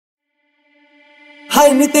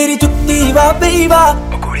हाय नी तेरी जुत्ती वा बेईवा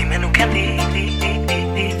कुड़ी मैनू कहंदी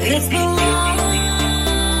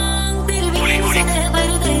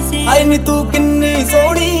हाय नी तू किन्नी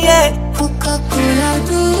सोहनी है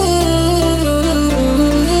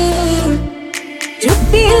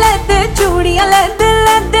जुत्ती लैदे चूड़ियां लैदे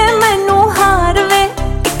लैदे मैनू हार वे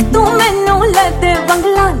तू मैनू लैदे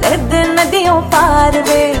बंगला लैदे नदियों पार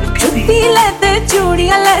वे जुत्ती लैदे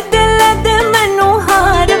चूड़ियां लैदे लैदे मैनू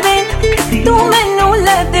हार वे तू मैनू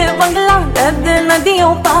लैदे बंगला लैदे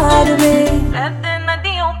नदियों पार वे लैदे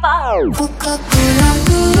नदियों पार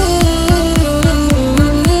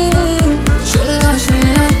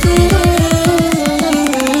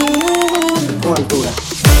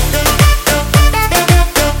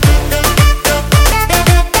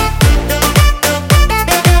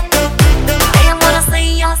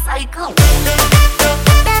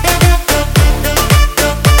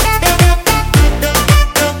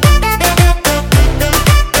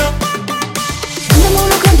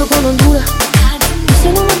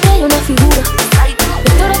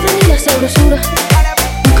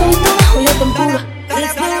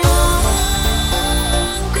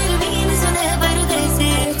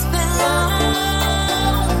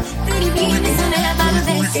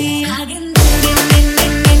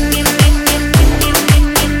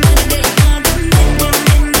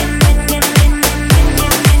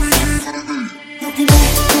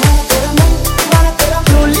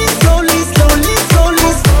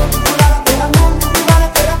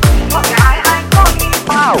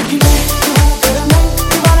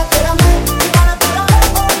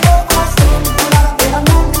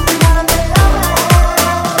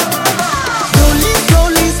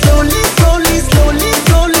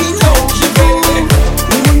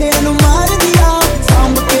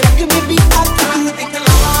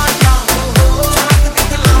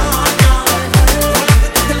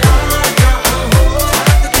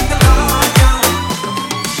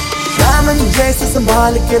जैसे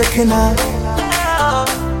संभाल के रखना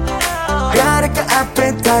प्यार का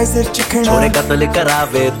एपेटाइजर चखना छोरे कत्ल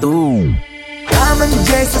करावे तू दामन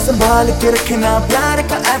जैसे संभाल के रखना प्यार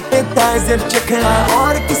का एपेटाइजर चखना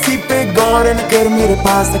और किसी पे गौर न कर मेरे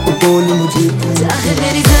पास बोल मुझे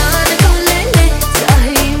मेरी जान